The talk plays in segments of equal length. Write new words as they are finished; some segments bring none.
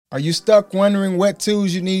Are you stuck wondering what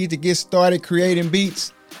tools you need to get started creating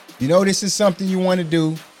beats? You know this is something you want to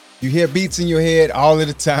do. You hear beats in your head all of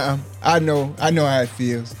the time. I know how it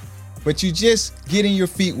feels. But you just getting your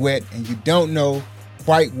feet wet and you don't know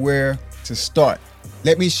quite where to start.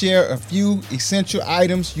 Let me share a few essential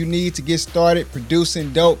items you need to get started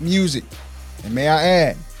producing dope music. And may I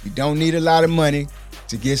add, you don't need a lot of money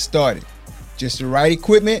to get started. Just the right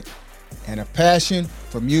equipment and a passion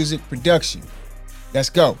for music production. Let's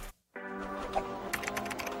go.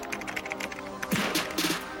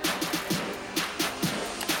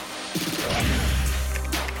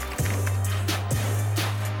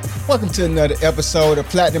 Welcome to another episode of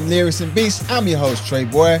Platinum Lyrics and Beats. I'm your host, Trey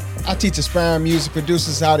Boy. I teach aspiring music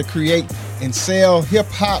producers how to create and sell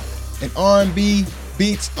hip-hop and R&B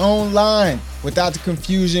beats online without the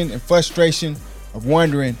confusion and frustration of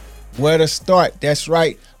wondering where to start. That's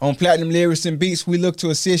right. On Platinum Lyrics and Beats, we look to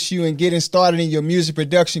assist you in getting started in your music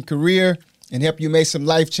production career and help you make some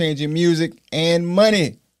life-changing music and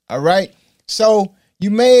money. All right? So you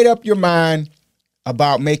made up your mind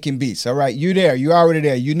about making beats. All right, you're already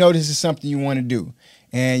there. You know this is something you want to do,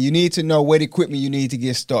 and you need to know what equipment you need to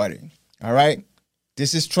get started. All right,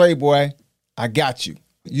 this is Trey Boy. I got you.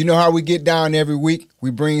 You know how we get down every week.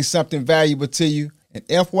 We bring something valuable to you. And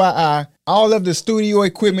FYI, all of the studio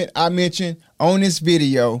equipment I mentioned on this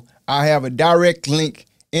video, I have a direct link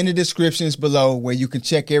in the descriptions below where you can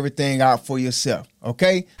check everything out for yourself.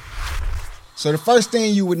 Okay, so the first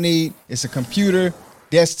thing you would need is a computer,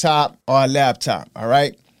 desktop, or a laptop. All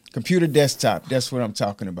right, computer desktop, that's what I'm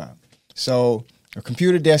talking about. So a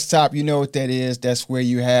computer desktop, you know what that is. That's where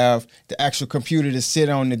you have the actual computer to sit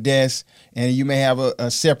on the desk, and you may have a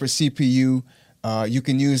separate CPU. You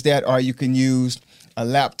can use that, or you can use a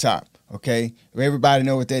laptop. Okay, everybody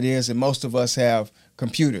know what that is, and most of us have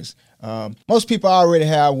computers. Most people already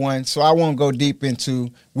have one, so I won't go deep into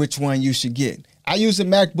which one you should get. I use a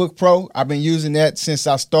MacBook Pro. I've been using that since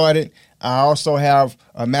I started. I also have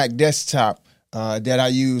a Mac desktop that I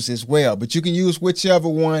use as well. But you can use whichever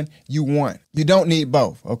one you want. You don't need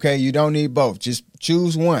both, okay? You don't need both. Just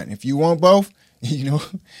choose one. If you want both,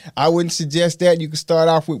 I wouldn't suggest that. You can start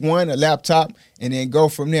off with one, a laptop, and then go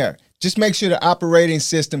from there. Just make sure the operating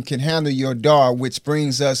system can handle your DAW, which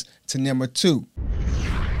brings us to number 2.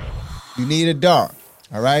 You need a DAW,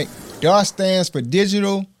 all right? DAW stands for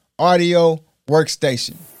Digital Audio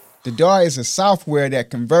Workstation. The DAW is a software that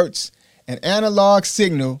converts an analog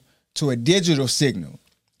signal to a digital signal.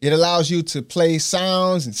 It allows you to play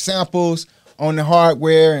sounds and samples on the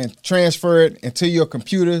hardware and transfer it into your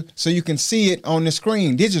computer so you can see it on the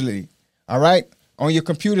screen digitally. All right? On your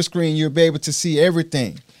computer screen, you'll be able to see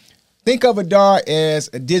everything. Think of a DAW as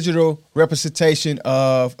a digital representation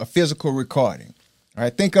of a physical recording. All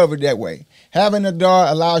right? Think of it that way. Having a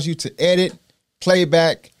DAW allows you to edit,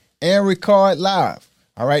 playback, and record live.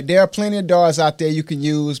 All right, there are plenty of DAWs out there you can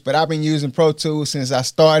use, but I've been using Pro Tools since I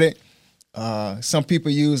started. Some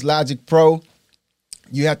people use Logic Pro.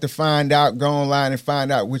 You have to go online and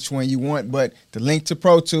find out which one you want, but the link to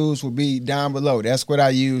Pro Tools will be down below. That's what I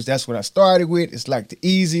use. That's what I started with. It's like the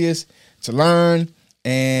easiest to learn,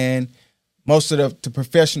 and most of the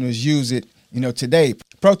professionals use it, today.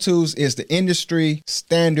 Pro Tools is the industry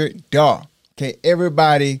standard DAW. Okay,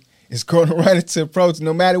 everybody is going to run into Pro Tools.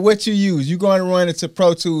 No matter what you use, you're going to run into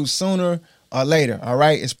Pro Tools sooner or later, all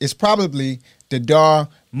right? It's probably the DAW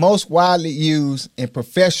most widely used in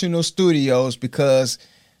professional studios because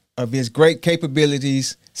of its great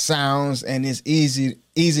capabilities, sounds, and its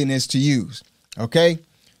easiness to use, okay?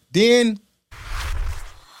 Then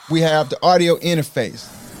we have the audio interface.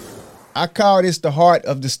 I call this the heart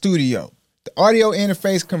of the studio. The audio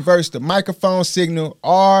interface converts the microphone signal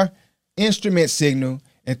or instrument signal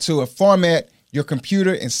into a format your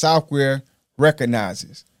computer and software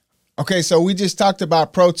recognizes. Okay, so we just talked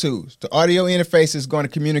about Pro Tools. The audio interface is going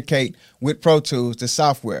to communicate with Pro Tools, the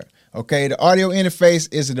software. Okay, the audio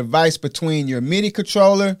interface is a device between your MIDI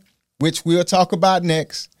controller, which we'll talk about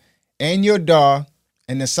next, and your DAW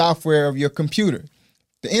and the software of your computer.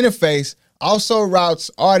 The interface also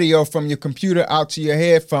routes audio from your computer out to your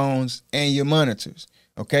headphones and your monitors.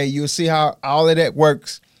 Okay, you'll see how all of that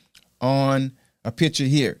works on a picture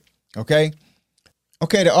here, okay?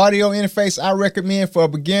 Okay, the audio interface I recommend for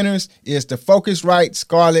beginners is the Focusrite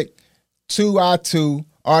Scarlett 2i2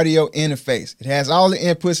 audio interface. It has all the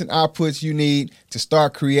inputs and outputs you need to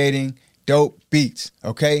start creating dope beats,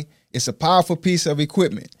 okay? It's a powerful piece of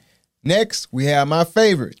equipment. Next, we have my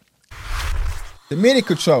favorite, the MIDI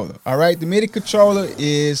controller, all right? The MIDI controller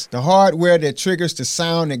is the hardware that triggers the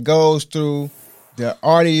sound that goes through the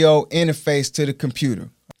audio interface to the computer.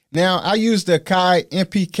 Now, I use the Akai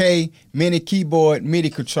MPK mini keyboard MIDI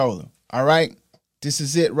controller. All right. This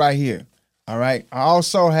is it right here. All right. I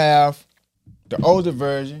also have the older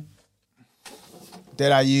version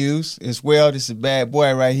that I use as well. This is a bad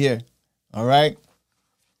boy right here. All right.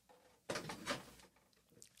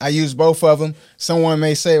 I use both of them. Someone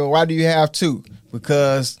may say, well, why do you have two?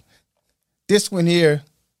 Because this one here,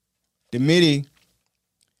 the MIDI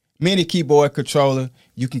keyboard controller,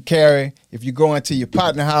 you can carry if you go into your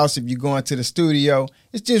partner house, if you go into the studio.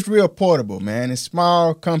 It's just real portable, man. It's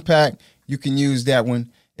small, compact. You can use that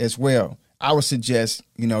one as well. I would suggest,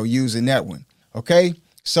 using that one. Okay?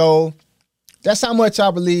 So that's how much I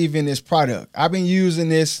believe in this product. I've been using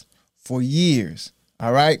this for years.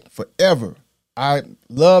 All right? Forever. I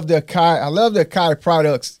love the Akai. I love the Akai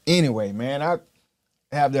products anyway, man. I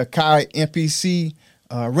have the Akai MPC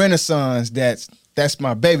Renaissance. That's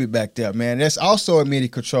my baby back there, man. That's also a MIDI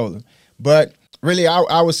controller. But really,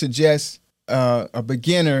 I would suggest a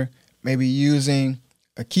beginner maybe using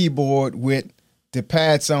a keyboard with the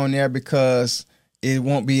pads on there because it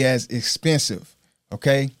won't be as expensive,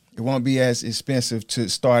 okay? It won't be as expensive to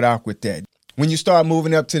start out with that. When you start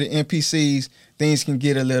moving up to the MPCs, things can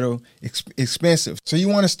get a little expensive. So you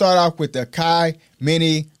want to start off with the Akai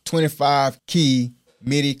Mini 25 key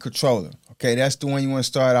MIDI controller. Okay, that's the one you want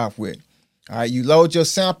to start off with. All right, you load your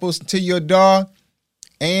samples to your DAW,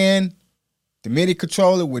 and the MIDI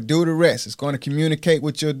controller will do the rest. It's going to communicate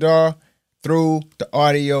with your DAW through the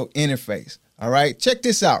audio interface. All right, check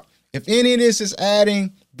this out. If any of this is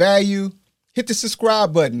adding value, hit the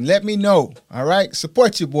subscribe button. Let me know. All right,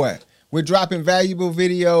 support your boy. We're dropping valuable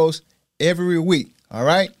videos every week. All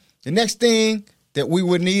right, the next thing that we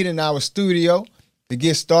would need in our studio to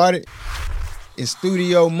get started is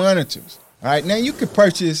studio monitors. All right, now you can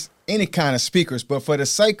purchase any kind of speakers, but for the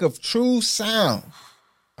sake of true sound,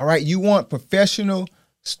 all right, you want professional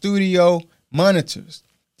studio monitors.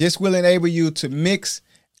 This will enable you to mix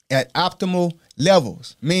at optimal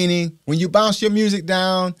levels, meaning when you bounce your music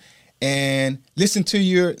down and listen to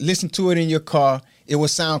it in your car, it will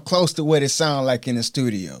sound close to what it sounds like in the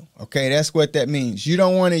studio. Okay, that's what that means. You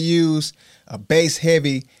don't want to use a bass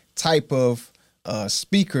heavy type of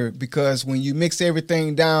speaker because when you mix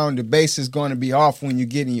everything down, the bass is going to be off when you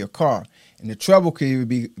get in your car, and the treble could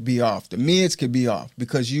be off, the mids could be off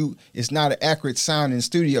because it's not an accurate sound in the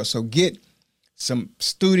studio. So get some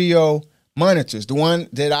studio monitors. The one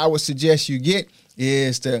that I would suggest you get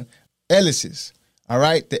is the Ellis's. All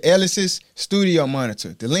right, the Ellis's studio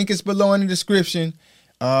monitor. The link is below in the description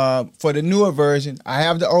for the newer version. I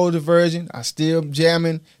have the older version. I still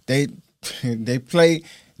jamming. They play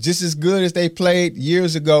just as good as they played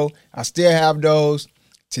years ago. I still have those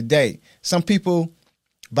today. Some people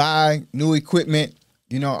buy new equipment,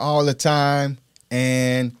 all the time,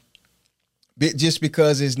 and just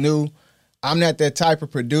because it's new. I'm not that type of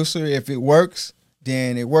producer. If it works,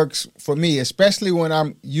 then it works for me, especially when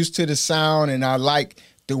I'm used to the sound and I like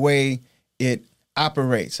the way it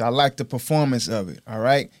operates. I like the performance of it, all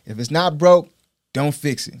right? If it's not broke, don't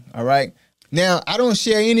fix it, all right? Now, I don't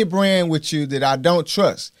share any brand with you that I don't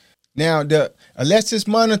trust. Now, the Alesis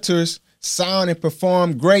monitors sound and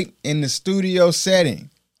perform great in the studio setting,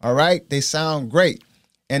 all right? They sound great.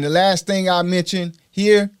 And the last thing I mentioned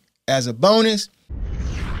here as a bonus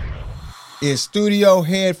is studio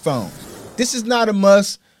headphones. This is not a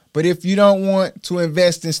must, but if you don't want to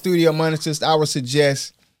invest in studio monitors, I would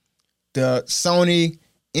suggest the Sony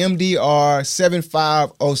MDR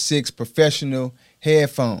 7506 professional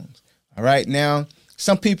headphones. All right, now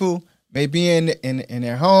some people may be in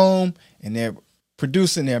their home and they're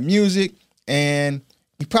producing their music, and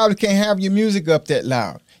you probably can't have your music up that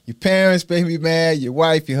loud. Your parents may be mad, your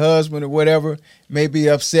wife, your husband, or whatever may be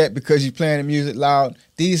upset because you're playing the music loud.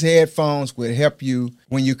 These headphones will help you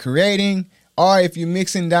when you're creating, or if you're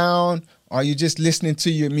mixing down, or you're just listening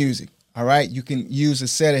to your music. All right, you can use a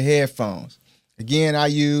set of headphones. Again, I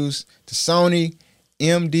use the Sony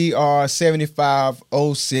MDR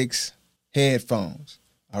 7506 headphones.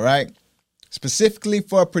 All right, specifically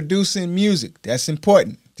for producing music. That's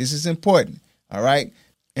important. This is important. All right,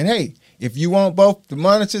 and hey, if you want both the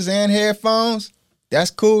monitors and headphones,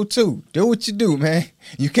 that's cool too. Do what you do, man.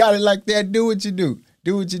 You got it like that. Do what you do.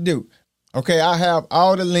 Do what you do. Okay, I have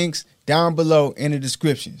all the links down below in the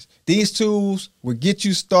descriptions. These tools will get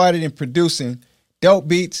you started in producing dope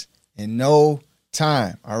beats in no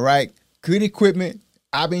time. All right, good equipment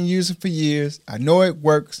I've been using for years. I know it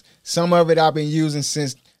works. Some of it I've been using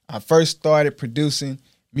since I first started producing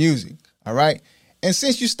music. All right, and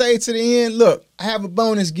since you stayed to the end, look, I have a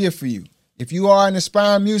bonus gift for you. If you are an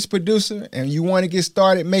aspiring music producer and you want to get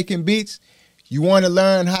started making beats, you want to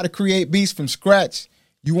learn how to create beats from scratch,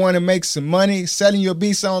 You want to make some money selling your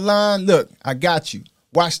beats online? Look, I got you.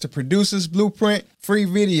 Watch the Producer's Blueprint free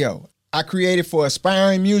video I created for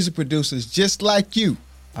aspiring music producers just like you,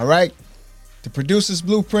 all right? The Producer's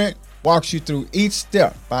Blueprint walks you through each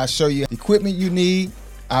step. I'll show you the equipment you need.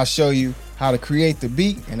 I'll show you how to create the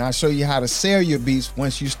beat, and I'll show you how to sell your beats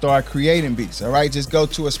once you start creating beats, all right? Just go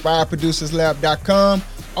to aspireproducerslab.com,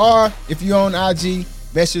 or if you're on IG,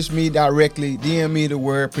 message me directly, DM me the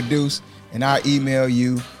word produce, and I'll email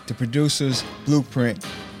you the Producer's Blueprint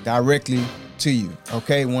directly to you,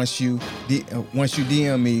 okay? Once you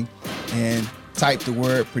DM me and type the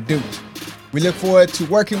word produce. We look forward to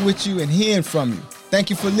working with you and hearing from you. Thank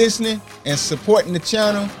you for listening and supporting the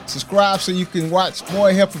channel. Subscribe so you can watch more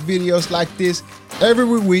helpful videos like this every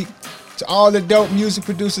week. To all the dope music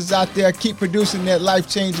producers out there, keep producing that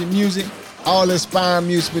life-changing music. All the aspiring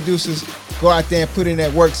music producers, go out there and put in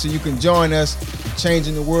that work so you can join us in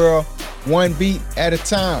changing the world one beat at a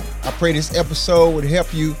time. I pray this episode would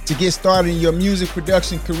help you to get started in your music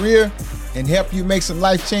production career and help you make some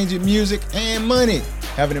life-changing music and money.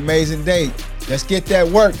 Have an amazing day. Let's get that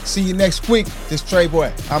work. See you next week. This Trey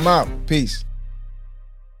Boy. I'm out. Peace.